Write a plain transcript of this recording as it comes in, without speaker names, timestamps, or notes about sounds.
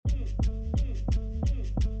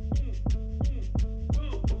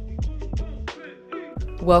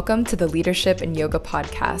Welcome to the Leadership and Yoga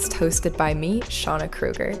Podcast, hosted by me, Shauna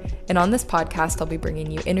Kruger. And on this podcast, I'll be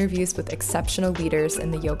bringing you interviews with exceptional leaders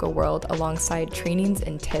in the yoga world alongside trainings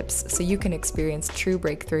and tips so you can experience true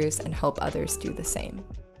breakthroughs and help others do the same.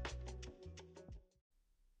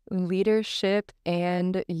 Leadership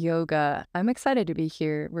and yoga. I'm excited to be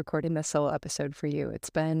here recording this solo episode for you.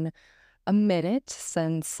 It's been a minute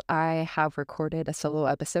since I have recorded a solo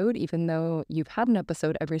episode, even though you've had an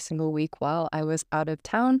episode every single week while I was out of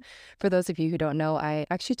town. For those of you who don't know, I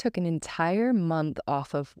actually took an entire month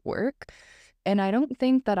off of work, and I don't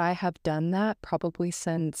think that I have done that probably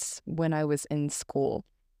since when I was in school.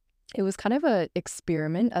 It was kind of an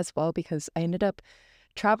experiment as well because I ended up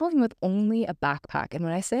traveling with only a backpack. And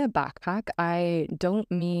when I say a backpack, I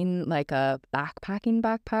don't mean like a backpacking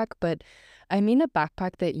backpack, but I mean a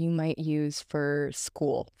backpack that you might use for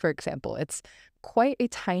school, for example. It's quite a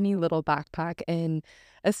tiny little backpack. And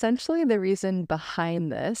essentially the reason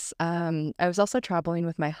behind this, I was also traveling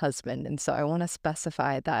with my husband. And so I want to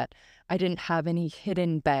specify that I didn't have any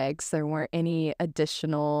hidden bags. There weren't any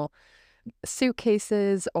additional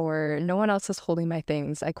suitcases or no one else is holding my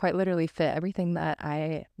things. I quite literally fit everything that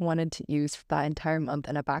I wanted to use for that entire month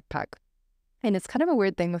in a backpack. And it's kind of a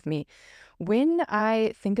weird thing with me. When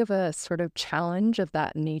I think of a sort of challenge of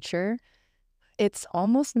that nature, it's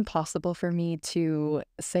almost impossible for me to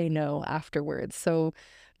say no afterwards. So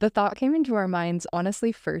the thought came into our minds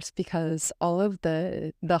honestly first because all of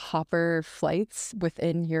the hopper flights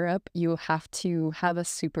within Europe, you have to have a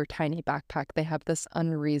super tiny backpack. They have this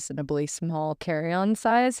unreasonably small carry-on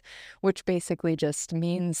size, which basically just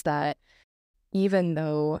means that even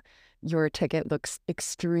though your ticket looks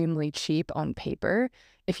extremely cheap on paper,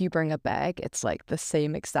 if you bring a bag, it's like the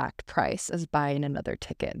same exact price as buying another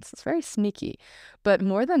ticket. So it's very sneaky. But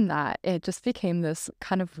more than that, it just became this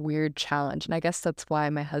kind of weird challenge. And I guess that's why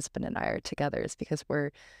my husband and I are together, is because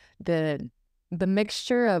we're the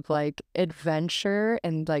mixture of like adventure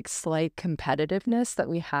and like slight competitiveness that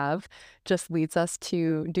we have just leads us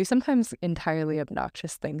to do sometimes entirely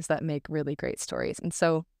obnoxious things that make really great stories. And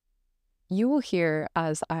so you will hear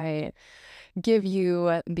as I give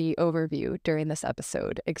you the overview during this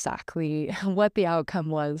episode exactly what the outcome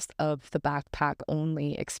was of the backpack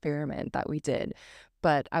only experiment that we did.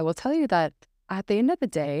 But I will tell you that at the end of the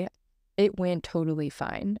day, it went totally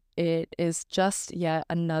fine. It is just yet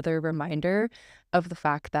another reminder of the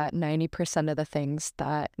fact that 90% of the things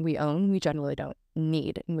that we own, we generally don't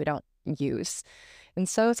need and we don't use. And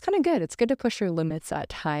so it's kind of good. It's good to push your limits at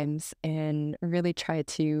times and really try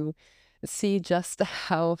to see just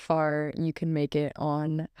how far you can make it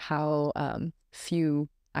on how few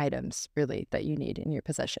items really that you need in your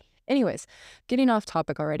possession. Anyways, getting off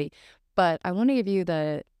topic already, but I want to give you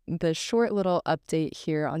the short little update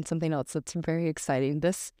here on something else that's very exciting.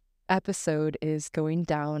 This episode is going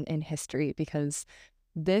down in history because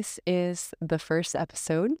this is the first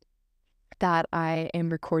episode that I am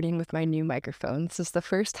recording with my new microphone. This is the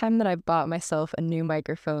first time that I've bought myself a new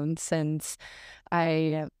microphone since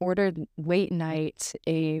I ordered late night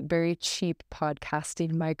a very cheap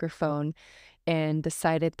podcasting microphone and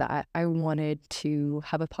decided that I wanted to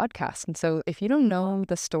have a podcast. And so if you don't know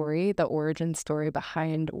the story, the origin story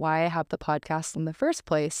behind why I have the podcast in the first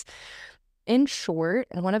place, in short,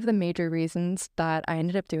 one of the major reasons that I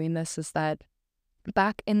ended up doing this is that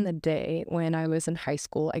back in the day when I was in high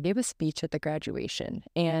school, I gave a speech at the graduation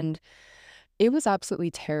and it was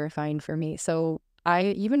absolutely terrifying for me. So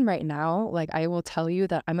even right now, like I will tell you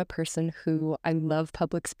that I'm a person who I love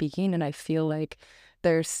public speaking and I feel like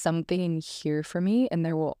there's something here for me and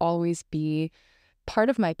there will always be part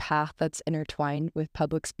of my path that's intertwined with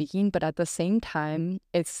public speaking, but at the same time,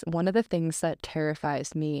 it's one of the things that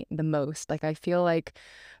terrifies me the most. Like I feel like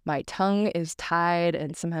my tongue is tied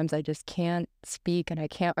and sometimes I just can't speak and I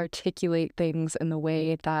can't articulate things in the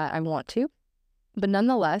way that I want to. But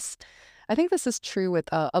nonetheless, I think this is true with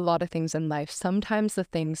a lot of things in life. Sometimes the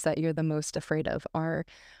things that you're the most afraid of are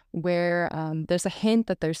where there's a hint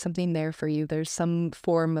that there's something there for you. There's some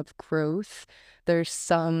form of growth. There's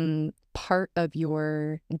some part of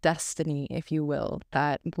your destiny, if you will,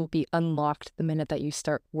 that will be unlocked the minute that you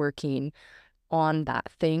start working on that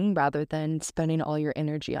thing rather than spending all your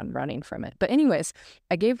energy on running from it. But anyways,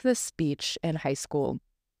 I gave this speech in high school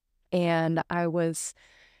and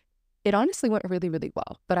it honestly went really, really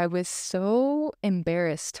well, but I was so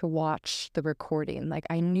embarrassed to watch the recording. Like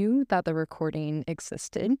I knew that the recording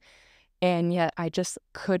existed, and yet I just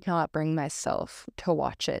could not bring myself to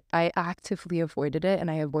watch it. I actively avoided it and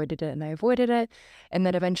I avoided it and I avoided it. And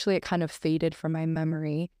then eventually it kind of faded from my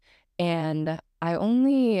memory. And I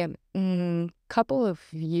only, couple of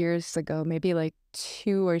years ago, maybe like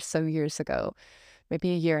 2 or so years ago,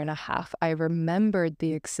 maybe a year and a half, I remembered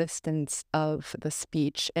the existence of the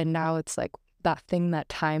speech. And now it's like that thing that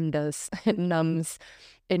time does. It numbs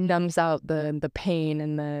out the pain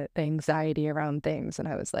and the anxiety around things. And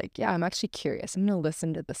I was like, yeah, I'm actually curious. I'm going to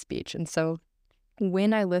listen to the speech. And so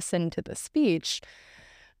when I listened to the speech,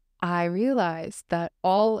 I realized that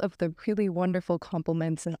all of the really wonderful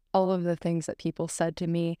compliments and all of the things that people said to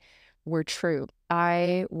me were true.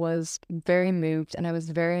 I was very moved and I was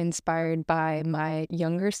very inspired by my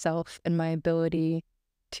younger self and my ability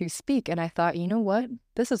to speak. And I thought, you know what?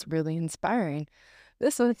 This is really inspiring.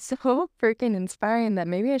 This was so freaking inspiring that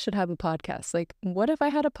maybe I should have a podcast. Like, what if I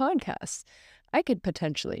had a podcast? I could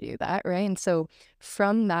potentially do that, right? And so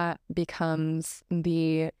from that becomes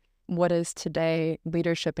the what is today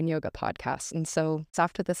leadership and yoga podcast. And so it's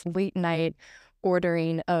after this late night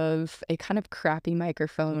ordering of a kind of crappy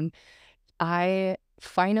microphone, I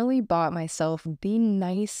finally bought myself the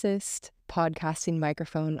nicest podcasting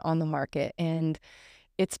microphone on the market. And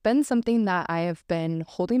it's been something that I have been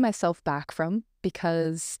holding myself back from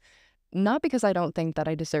because not because I don't think that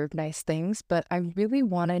I deserve nice things, but I really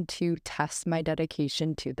wanted to test my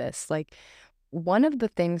dedication to this. Like, one of the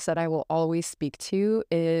things that I will always speak to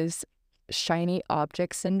is shiny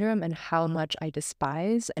object syndrome and how much I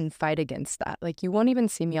despise and fight against that. Like, you won't even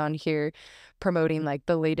see me on here promoting like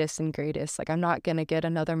the latest and greatest. Like, I'm not gonna get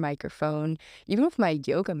another microphone, even with my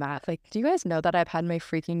yoga mat. Like, do you guys know that I've had my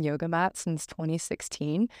freaking yoga mat since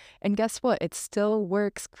 2016? And guess what? It still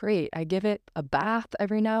works great. I give it a bath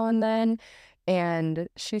every now and then, and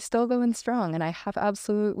she's still going strong. And I have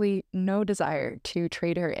absolutely no desire to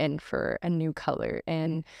trade her in for a new color.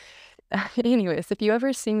 And anyways, if you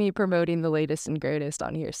ever see me promoting the latest and greatest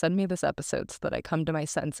on here, send me this episode so that I come to my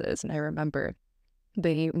senses and I remember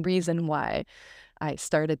the reason why I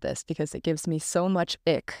started this, because it gives me so much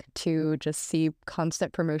ick to just see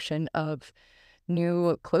constant promotion of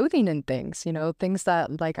new clothing and things, things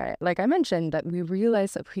that like I mentioned that we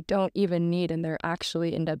realize that we don't even need, and they're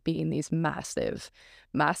actually end up being these massive,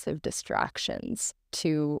 massive distractions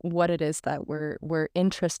to what it is that we're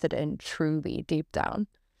interested in truly deep down.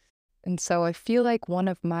 And so I feel like one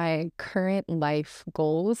of my current life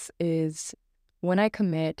goals is when I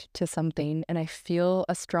commit to something and I feel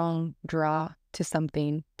a strong draw to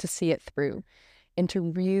something, to see it through and to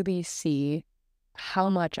really see how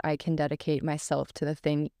much I can dedicate myself to the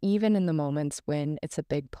thing, even in the moments when it's a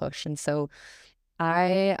big push. And so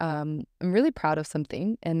I'm really proud of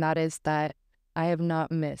something, and that is that I have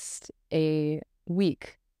not missed a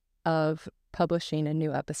week of publishing a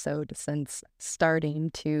new episode since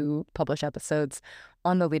starting to publish episodes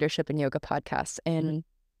on the Leadership and Yoga podcast. And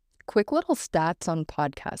quick little stats on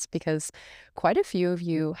podcasts, because quite a few of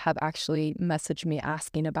you have actually messaged me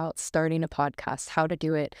asking about starting a podcast, how to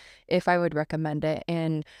do it, if I would recommend it.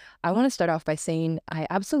 And I want to start off by saying I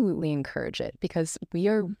absolutely encourage it, because we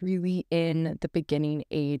are really in the beginning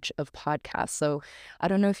age of podcasts. So I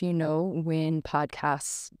don't know if you know when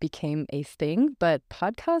podcasts became a thing, but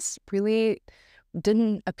podcasts really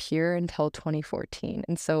didn't appear until 2014.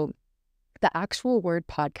 And so the actual word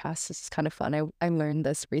podcast is kind of fun. I learned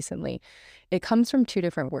this recently. It comes from two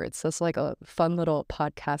different words. So it's like a fun little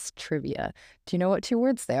podcast trivia. Do you know what two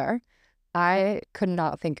words they are? I could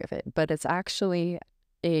not think of it, but it's actually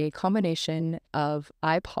a combination of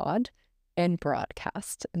iPod and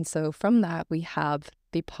broadcast. And so from that, we have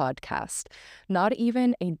the podcast, not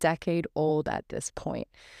even a decade old at this point.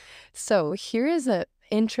 So here is an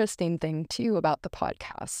interesting thing too about the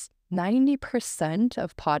podcast. 90%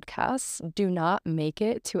 of podcasts do not make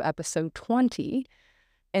it to episode 20,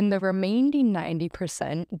 and the remaining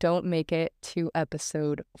 90% don't make it to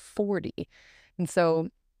episode 40. And so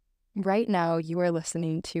right now you are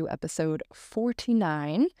listening to episode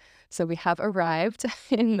 49. So we have arrived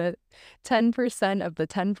in the 10% of the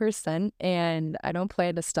 10%, and I don't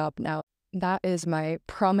plan to stop now. That is my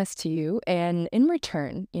promise to you. And in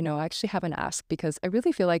return, I actually have an ask, because I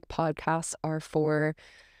really feel like podcasts are for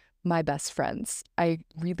my best friends. I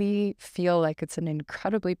really feel like it's an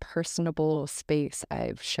incredibly personable space.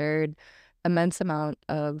 I've shared immense amount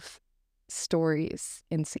of stories,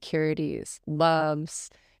 insecurities,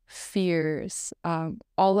 loves, fears,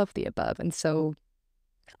 all of the above. And so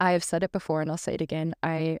I have said it before and I'll say it again.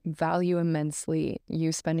 I value immensely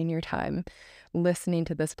you spending your time listening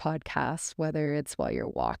to this podcast, whether it's while you're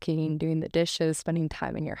walking, doing the dishes, spending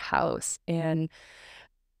time in your house. And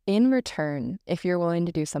in return, if you're willing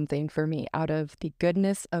to do something for me out of the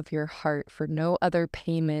goodness of your heart for no other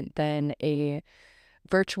payment than a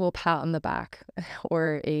virtual pat on the back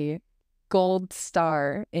or a gold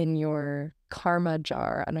star in your karma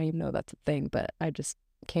jar. I don't even know if that's a thing, but I just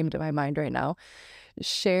came to my mind right now.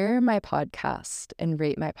 Share my podcast and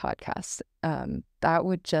rate my podcast. That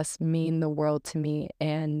would just mean the world to me.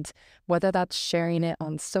 And whether that's sharing it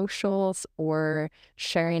on socials or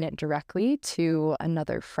sharing it directly to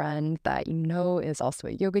another friend that you know is also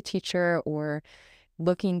a yoga teacher or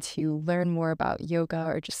looking to learn more about yoga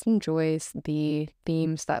or just enjoys the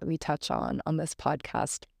themes that we touch on this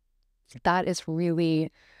podcast, that is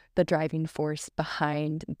really the driving force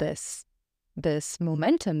behind this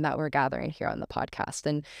momentum that we're gathering here on the podcast.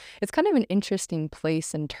 And it's kind of an interesting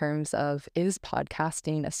place in terms of, is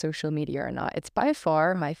podcasting a social media or not? It's by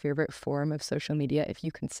far my favorite form of social media, if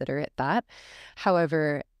you consider it that.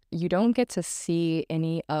 However, you don't get to see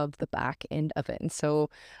any of the back end of it. And so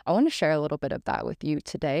I want to share a little bit of that with you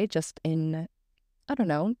today, just in, I don't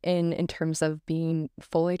know, in terms of being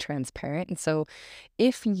fully transparent. And so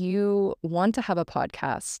if you want to have a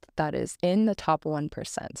podcast that is in the top 1%,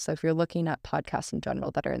 so if you're looking at podcasts in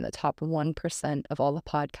general that are in the top 1% of all the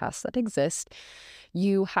podcasts that exist,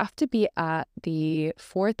 you have to be at the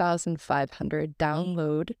 4,500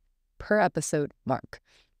 download per episode mark.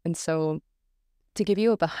 And so to give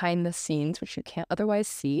you a behind the scenes, which you can't otherwise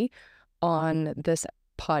see on this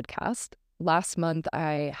podcast, last month,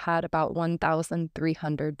 I had about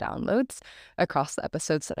 1,300 downloads across the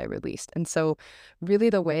episodes that I released. And so really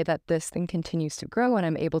the way that this thing continues to grow and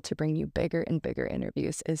I'm able to bring you bigger and bigger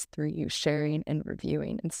interviews is through you sharing and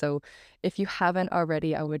reviewing. And so if you haven't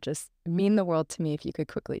already, I would just mean the world to me if you could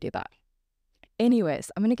quickly do that.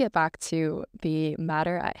 Anyways, I'm going to get back to the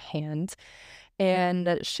matter at hand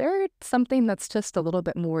and share something that's just a little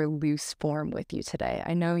bit more loose form with you today.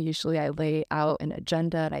 I know usually I lay out an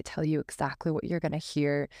agenda and I tell you exactly what you're going to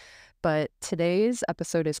hear, but today's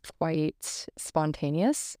episode is quite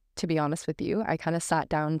spontaneous, to be honest with you. I kind of sat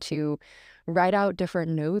down to write out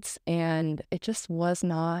different notes and it just was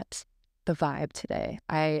not the vibe today.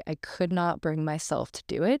 I could not bring myself to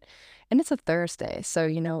do it. And it's a Thursday. So,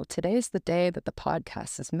 today's the day that the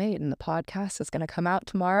podcast is made and the podcast is going to come out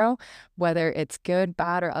tomorrow, whether it's good,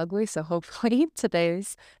 bad, or ugly. So hopefully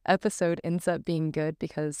today's episode ends up being good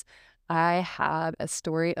because I have a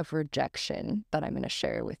story of rejection that I'm going to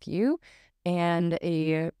share with you and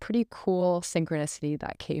a pretty cool synchronicity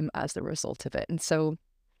that came as a result of it. And so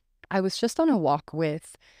I was just on a walk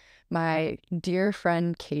with my dear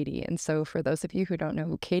friend Katie. And so for those of you who don't know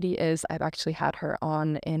who Katie is, I've actually had her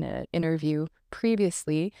on in an interview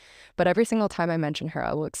previously, but every single time I mention her,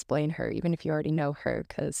 I will explain her, even if you already know her,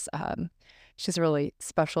 because she's a really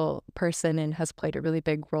special person and has played a really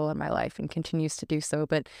big role in my life and continues to do so.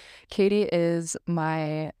 But Katie is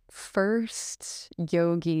my first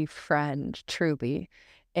yogi friend, truly.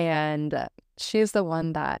 And she's the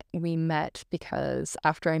one that we met because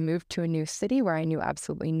after I moved to a new city where I knew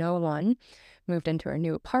absolutely no one, moved into a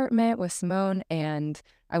new apartment with Simone, and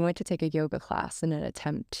I went to take a yoga class in an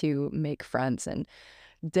attempt to make friends. And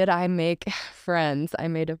did I make friends? I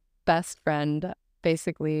made a best friend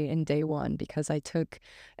basically in day one because I took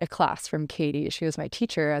a class from Katie. She was my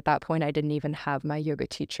teacher. At that point, I didn't even have my yoga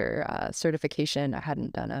teacher certification. I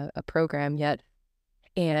hadn't done a program yet.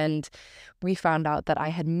 And we found out that I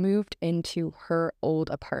had moved into her old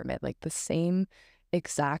apartment, like the same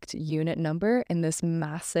exact unit number in this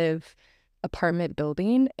massive apartment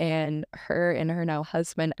building. And her now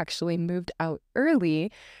husband actually moved out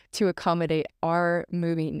early to accommodate our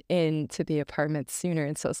moving into the apartment sooner.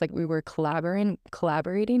 And so it's like we were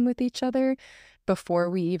collaborating with each other before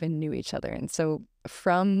we even knew each other. And so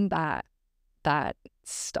from that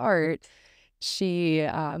start, she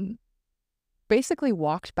basically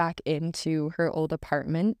walked back into her old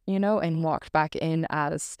apartment, and walked back in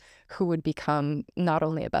as who would become not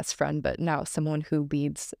only a best friend, but now someone who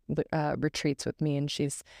leads retreats with me. And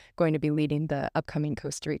she's going to be leading the upcoming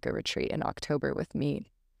Costa Rica retreat in October with me,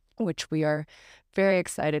 which we are very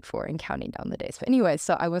excited for and counting down the days. But anyway,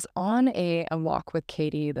 so I was on a walk with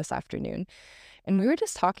Katie this afternoon, and we were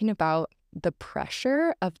just talking about the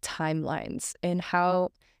pressure of timelines and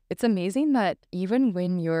how it's amazing that even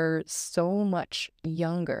when you're so much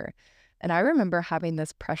younger, and I remember having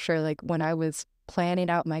this pressure, like when I was planning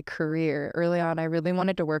out my career early on, I really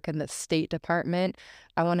wanted to work in the State Department.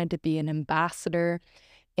 I wanted to be an ambassador.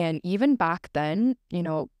 And even back then,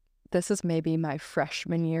 this is maybe my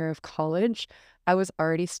freshman year of college, I was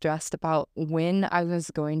already stressed about when I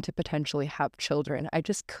was going to potentially have children. I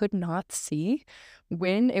just could not see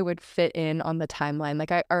when it would fit in on the timeline.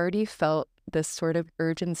 Like I already felt this sort of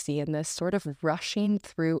urgency and this sort of rushing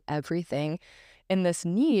through everything and this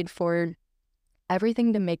need for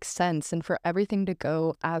everything to make sense and for everything to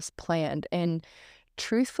go as planned. And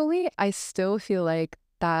truthfully, I still feel like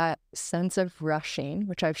that sense of rushing,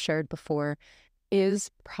 which I've shared before,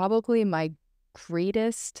 is probably my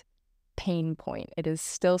greatest pain point. It is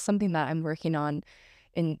still something that I'm working on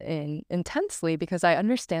in intensely because I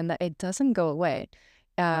understand that it doesn't go away.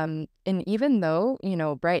 And even though,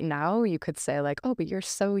 right now you could say like, oh, but you're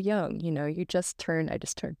so young, I just turned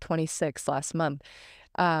 26 last month.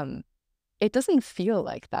 Um, it doesn't feel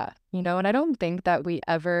like that, and I don't think that we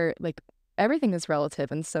ever like everything is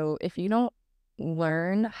relative. And so if you don't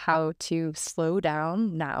learn how to slow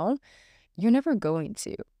down now, you're never going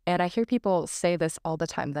to. And I hear people say this all the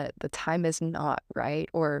time that the time is not right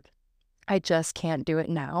or I just can't do it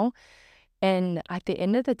now. And at the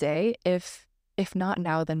end of the day, if not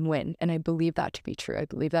now, then when? And I believe that to be true. I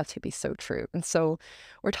believe that to be so true. And so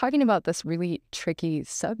we're talking about this really tricky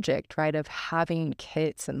subject, right? Of having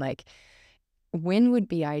kids and like when would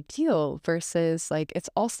be ideal versus like it's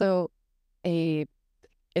also a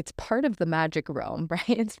it's part of the magic realm, right?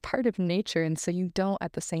 It's part of nature. And so you don't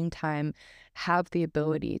at the same time have the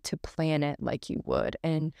ability to plan it like you would.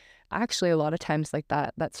 And actually a lot of times like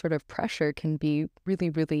that sort of pressure can be really,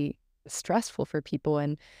 really stressful for people.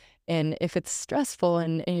 And if it's stressful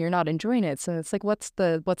and you're not enjoying it, so it's like what's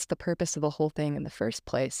the purpose of the whole thing in the first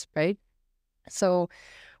place, right? So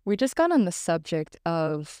we just got on the subject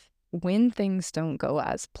of when things don't go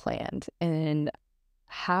as planned and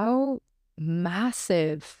how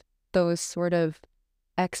massive those sort of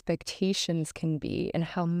expectations can be and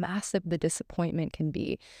how massive the disappointment can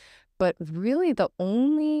be. But really, the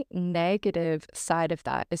only negative side of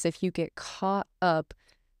that is if you get caught up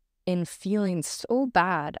in feeling so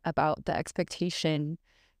bad about the expectation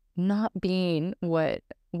not being what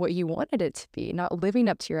you wanted it to be, not living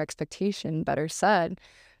up to your expectation, better said,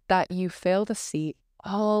 that you fail to see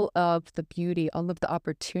all of the beauty, all of the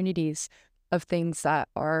opportunities of things that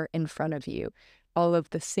are in front of you, all of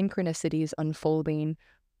the synchronicities unfolding,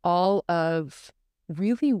 all of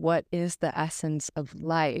really what is the essence of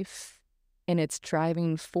life and its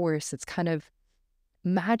driving force, its kind of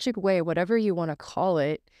magic way, whatever you want to call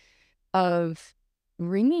it, of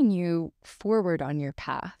bringing you forward on your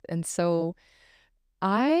path. And so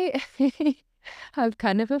I have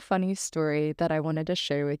kind of a funny story that I wanted to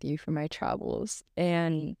share with you from my travels.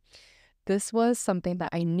 And this was something that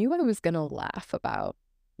I knew I was going to laugh about.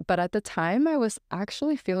 But at the time, I was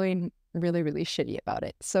actually feeling really, really shitty about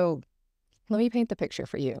it. So let me paint the picture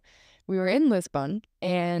for you. We were in Lisbon,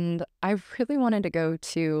 and I really wanted to go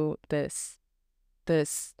to this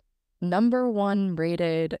number one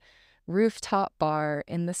rated rooftop bar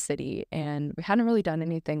in the city, and we hadn't really done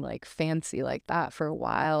anything like fancy like that for a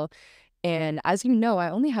while. And as you know, I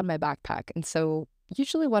only had my backpack, and so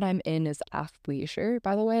usually what I'm in is athleisure,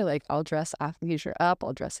 by the way. Like I'll dress athleisure up,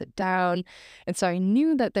 I'll dress it down. And so I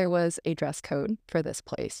knew that there was a dress code for this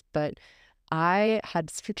place, but I had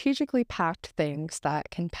strategically packed things that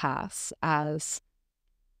can pass as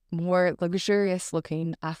more luxurious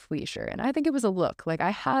looking athleisure. And I think it was a look. Like I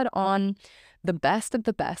had on the best of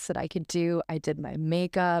the best that I could do. I did my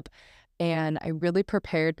makeup and I really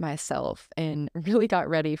prepared myself and really got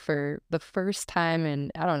ready for the first time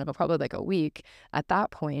in, I don't know, probably like a week at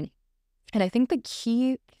that point. And I think the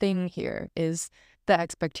key thing here is the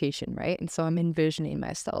expectation, right? And so I'm envisioning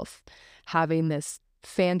myself having this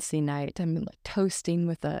fancy night. I'm like toasting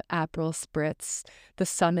with a Aperol spritz. The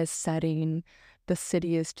sun is setting. The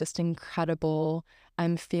city is just incredible.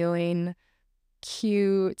 I'm feeling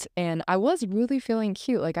cute. And I was really feeling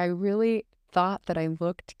cute. Like I really thought that I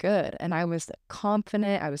looked good and I was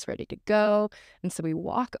confident. I was ready to go. And so we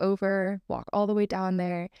walk all the way down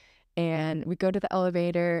there. And we go to the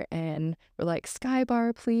elevator and we're like, Sky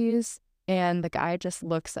bar, please. And the guy just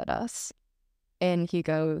looks at us and he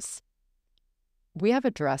goes, we have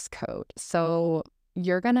a dress code, so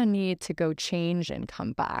you're going to need to go change and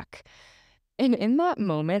come back. And in that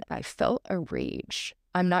moment, I felt a rage.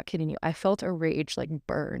 I'm not kidding you. I felt a rage like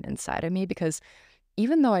burn inside of me because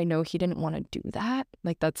even though I know he didn't want to do that,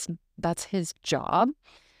 like that's his job,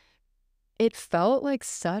 it felt like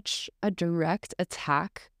such a direct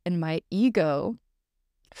attack and my ego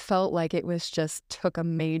felt like it was just took a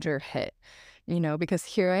major hit, because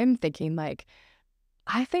here I'm thinking like,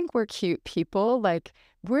 I think we're cute people. Like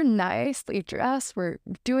we're nicely dressed. We're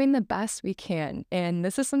doing the best we can. And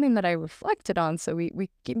this is something that I reflected on. So we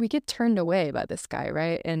get turned away by this guy,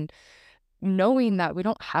 right? And knowing that we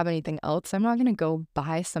don't have anything else, I'm not going to go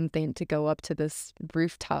buy something to go up to this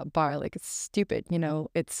rooftop bar. Like it's stupid,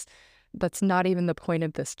 that's not even the point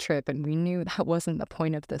of this trip. And we knew that wasn't the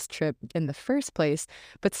point of this trip in the first place.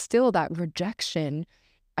 But still that rejection,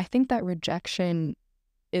 I think that rejection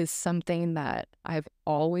is something that I've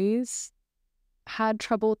always had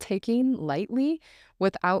trouble taking lightly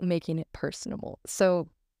without making it personal. So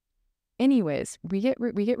anyways, we get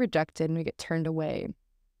rejected and we get turned away.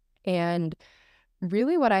 And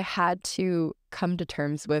really what I had to come to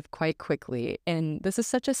terms with quite quickly, and this is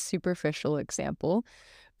such a superficial example,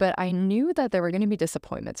 but I knew that there were going to be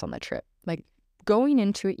disappointments on the trip. Like going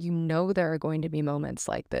into it, you know there are going to be moments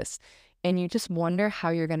like this, and you just wonder how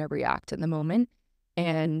you're going to react in the moment.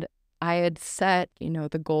 And I had set,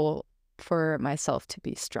 the goal for myself to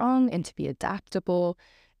be strong and to be adaptable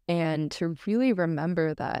and to really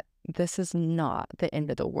remember that this is not the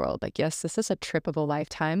end of the world. Like, yes, this is a trip of a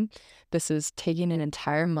lifetime. This is taking an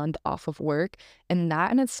entire month off of work. And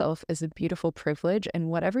that in itself is a beautiful privilege. And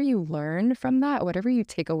whatever you learn from that, whatever you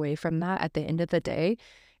take away from that at the end of the day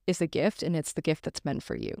is a gift. And it's the gift that's meant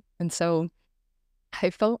for you. And so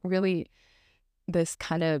I felt really this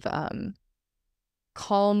kind of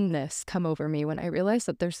calmness come over me when I realized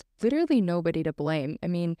that there's literally nobody to blame. I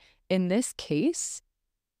mean, in this case,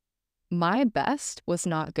 my best was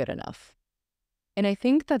not good enough. And I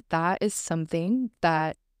think that that is something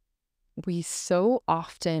that we so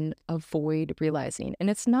often avoid realizing. And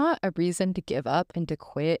it's not a reason to give up and to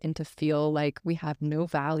quit and to feel like we have no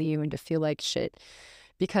value and to feel like shit.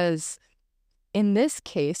 Because in this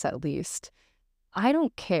case, at least, I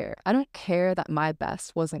don't care. I don't care that my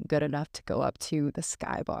best wasn't good enough to go up to the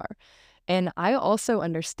Sky Bar. And I also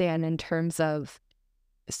understand in terms of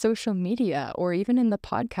social media or even in the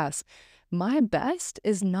podcast, my best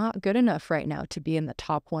is not good enough right now to be in the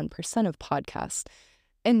top 1% of podcasts.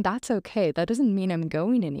 And that's okay. That doesn't mean I'm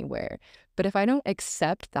going anywhere. But if I don't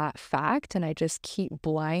accept that fact and I just keep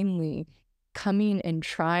blindly coming and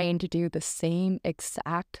trying to do the same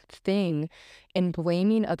exact thing and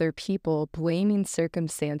blaming other people, blaming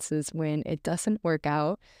circumstances when it doesn't work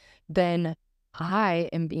out, then I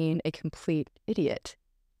am being a complete idiot.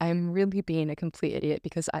 I'm really being a complete idiot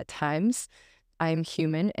because at times I'm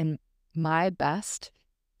human and my best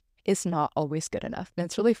is not always good enough. And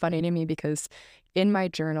it's really funny to me because in my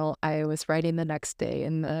journal, I was writing the next day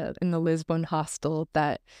in the Lisbon hostel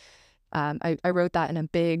that I wrote that in a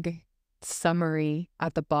big summary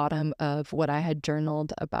at the bottom of what I had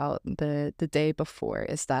journaled about the day before,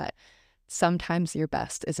 is that sometimes your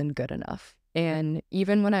best isn't good enough. And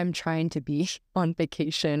even when I'm trying to be on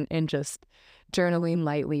vacation and just journaling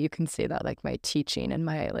lightly, you can see that like my teaching and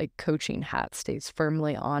my like coaching hat stays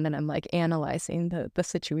firmly on, and I'm like analyzing the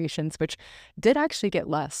situations, which did actually get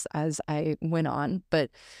less as I went on.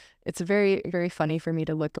 But it's very, very funny for me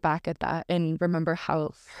to look back at that and remember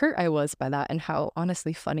how hurt I was by that and how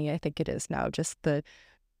honestly funny I think it is now, just the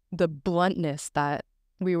bluntness that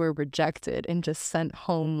we were rejected and just sent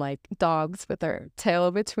home like dogs with our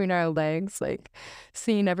tail between our legs, like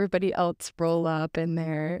seeing everybody else roll up in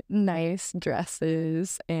their nice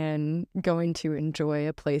dresses and going to enjoy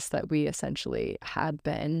a place that we essentially had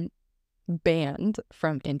been banned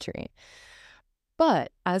from entering.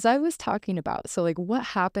 But as I was talking about, so like what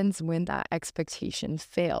happens when that expectation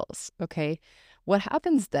fails, okay? What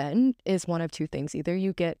happens then is one of two things. Either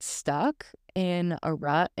you get stuck in a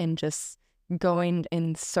rut and just going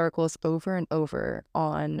in circles over and over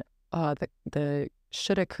on the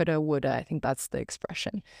shoulda, coulda, woulda. I think that's the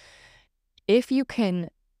expression. If you can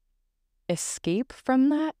escape from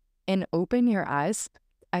that and open your eyes,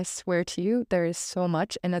 I swear to you, there is so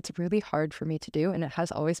much, and that's really hard for me to do. And it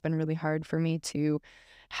has always been really hard for me to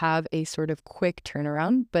have a sort of quick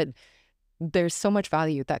turnaround. But there's so much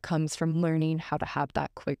value that comes from learning how to have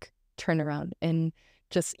that quick turnaround. And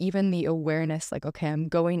just even the awareness, like, okay, I'm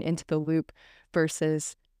going into the loop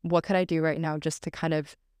versus what could I do right now just to kind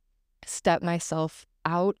of step myself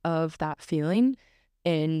out of that feeling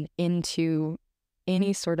and into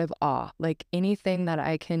any sort of awe, like anything that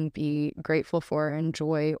I can be grateful for,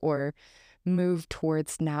 enjoy, or move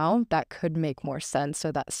towards now that could make more sense.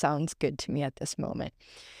 So that sounds good to me at this moment.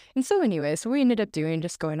 And so anyway, so we ended up doing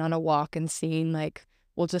just going on a walk and seeing like,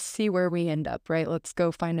 we'll just see where we end up, right? Let's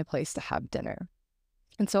go find a place to have dinner.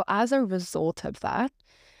 And so as a result of that,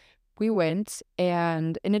 we went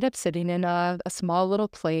and ended up sitting in a small little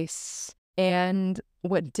place. And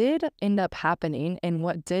what did end up happening and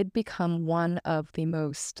what did become one of the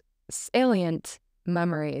most salient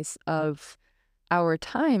memories of our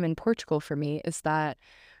time in Portugal for me is that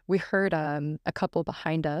we heard a couple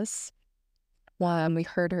behind us. We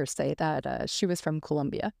heard her say that she was from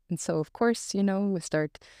Colombia. And so, of course, we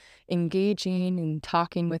start engaging and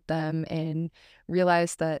talking with them and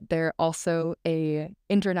realize that they're also a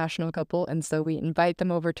international couple. And so we invite them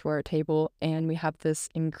over to our table and we have this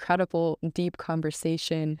incredible, deep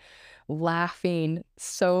conversation, laughing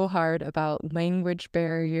so hard about language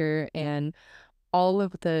barrier and all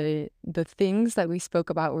of the things that we spoke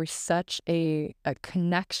about were such a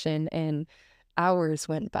connection, and hours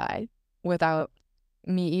went by. without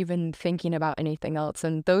me even thinking about anything else.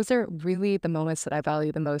 And those are really the moments that I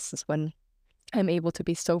value the most, is when I'm able to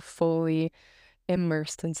be so fully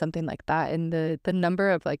immersed in something like that. And the number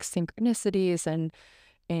of like synchronicities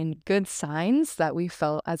and good signs that we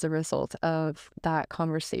felt as a result of that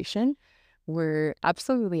conversation were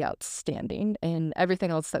absolutely outstanding. And everything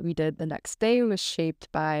else that we did the next day was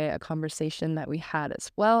shaped by a conversation that we had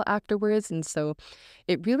as well afterwards. And so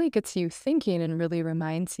it really gets you thinking and really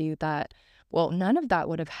reminds you that, well, none of that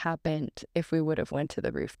would have happened if we would have went to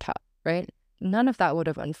the rooftop, right? None of that would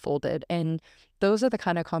have unfolded. And those are the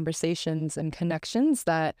kind of conversations and connections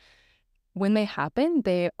that when they happen,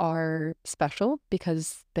 they are special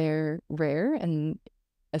because they're rare, and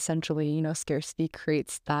essentially, scarcity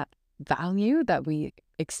creates that value that we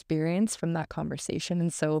experience from that conversation.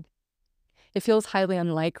 And so it feels highly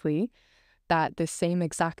unlikely that the same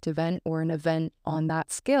exact event or an event on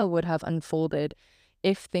that scale would have unfolded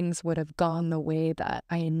if things would have gone the way that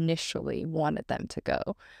I initially wanted them to go.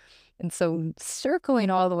 And so circling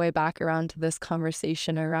all the way back around to this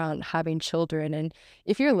conversation around having children, and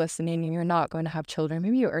if you're listening and you're not going to have children,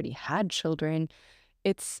 maybe you already had children,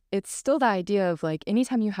 it's still the idea of like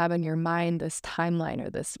anytime you have in your mind this timeline or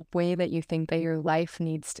this way that you think that your life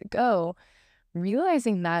needs to go,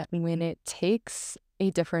 realizing that when it takes a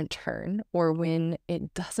different turn or when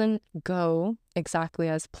it doesn't go exactly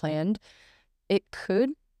as planned, it could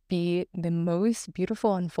be the most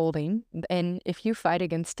beautiful unfolding. And if you fight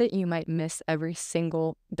against it, you might miss every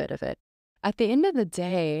single bit of it. At the end of the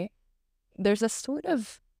day, there's a sort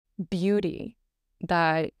of beauty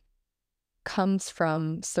that comes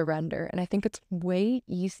from surrender. And I think it's way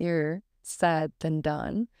easier said than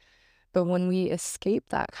done. But when we escape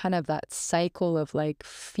that cycle of like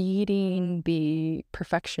feeding the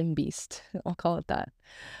perfection beast, I'll call it that.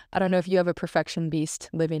 I don't know if you have a perfection beast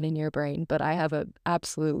living in your brain, but I have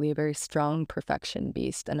absolutely a very strong perfection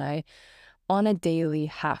beast. And I, on a daily,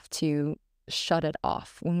 have to shut it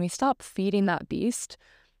off. When we stop feeding that beast,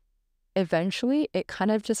 eventually it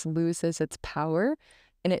kind of just loses its power,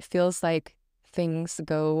 and it feels like things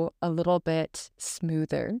go a little bit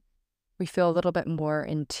smoother. We feel a little bit more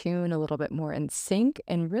in tune, a little bit more in sync.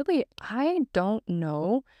 And really, I don't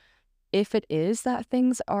know if it is that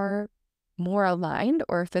things are more aligned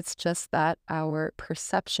or if it's just that our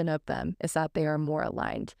perception of them is that they are more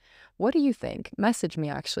aligned. What do you think? Message me,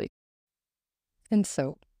 actually. And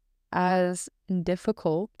so, as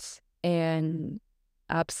difficult and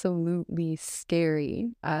absolutely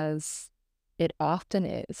scary as it often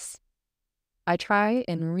is, I try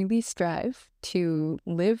and really strive to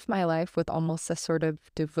live my life with almost a sort of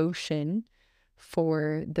devotion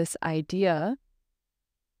for this idea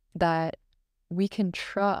that we can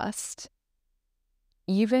trust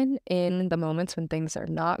even in the moments when things are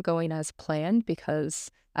not going as planned,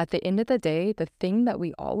 because at the end of the day, the thing that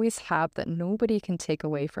we always have that nobody can take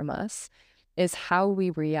away from us is how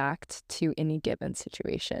we react to any given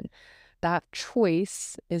situation. That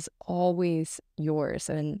choice is always yours.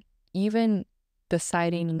 And even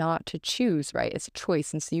deciding not to choose, right, is a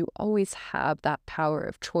choice. And so you always have that power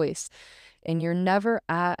of choice. And you're never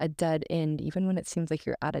at a dead end, even when it seems like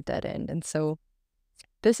you're at a dead end. And so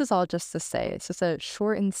this is all just to say, it's just a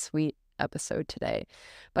short and sweet episode today.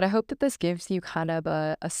 But I hope that this gives you kind of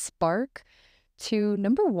a spark to,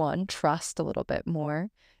 number one, trust a little bit more.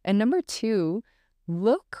 And number two,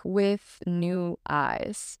 look with new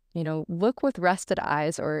eyes. Look with rested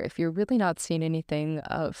eyes, or if you're really not seeing anything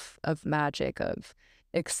of magic, of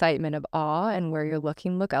excitement, of awe, and where you're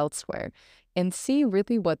looking, look elsewhere and see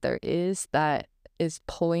really what there is that is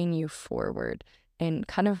pulling you forward, and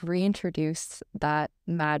kind of reintroduce that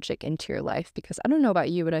magic into your life. Because I don't know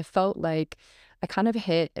about you, but I felt like I kind of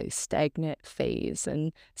hit a stagnant phase.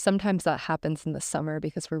 And sometimes that happens in the summer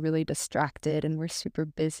because we're really distracted and we're super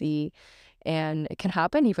busy. And it can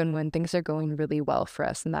happen even when things are going really well for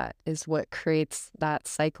us. And that is what creates that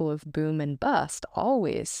cycle of boom and bust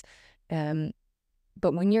always.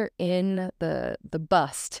 But when you're in the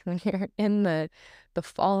bust, when you're in the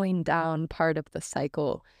falling down part of the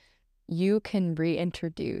cycle, you can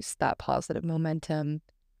reintroduce that positive momentum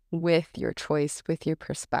with your choice, with your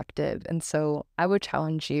perspective. And so I would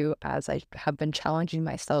challenge you, as I have been challenging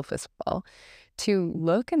myself as well, to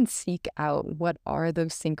look and seek out what are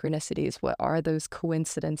those synchronicities, what are those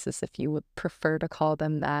coincidences, if you would prefer to call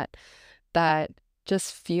them that, that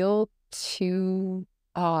just feel too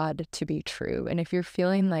odd to be true. And if you're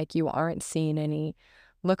feeling like you aren't seeing any,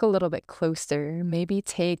 look a little bit closer, maybe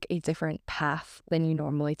take a different path than you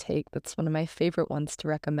normally take. That's one of my favorite ones to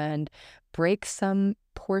recommend. Break some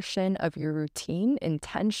portion of your routine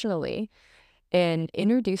intentionally and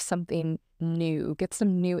introduce something new, get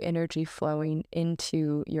some new energy flowing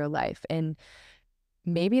into your life. And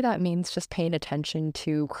maybe that means just paying attention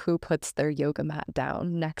to who puts their yoga mat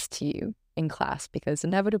down next to you in class, because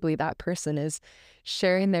inevitably that person is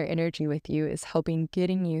sharing their energy with you, is helping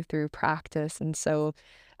getting you through practice. And so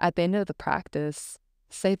at the end of the practice,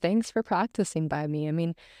 say thanks for practicing by me. I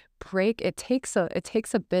mean, it takes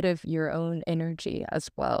a bit of your own energy as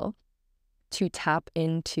well to tap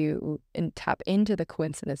into the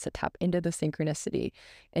coincidence, to tap into the synchronicity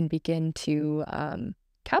and begin to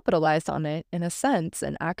capitalize on it in a sense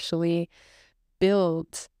and actually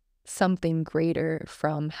build something greater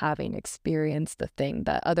from having experienced the thing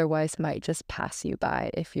that otherwise might just pass you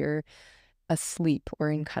by if you're asleep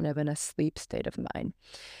or in kind of an asleep state of mind.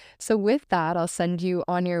 So with that, I'll send you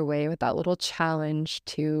on your way with that little challenge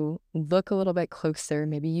to look a little bit closer,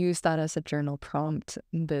 maybe use that as a journal prompt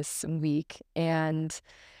this week. And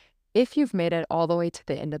if you've made it all the way to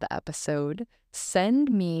the end of the episode,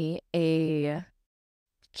 send me a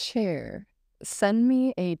chair. Send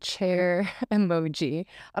me a chair emoji.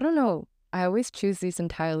 I don't know. I always choose these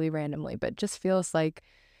entirely randomly, but it just feels like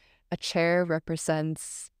a chair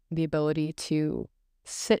represents the ability to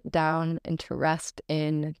sit down and to rest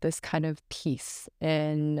in this kind of peace,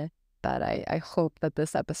 and that I hope that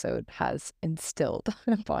this episode has instilled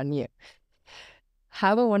upon you.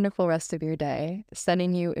 Have a wonderful rest of your day.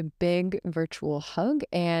 Sending you a big virtual hug,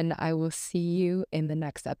 and I will see you in the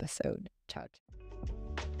next episode. Ciao.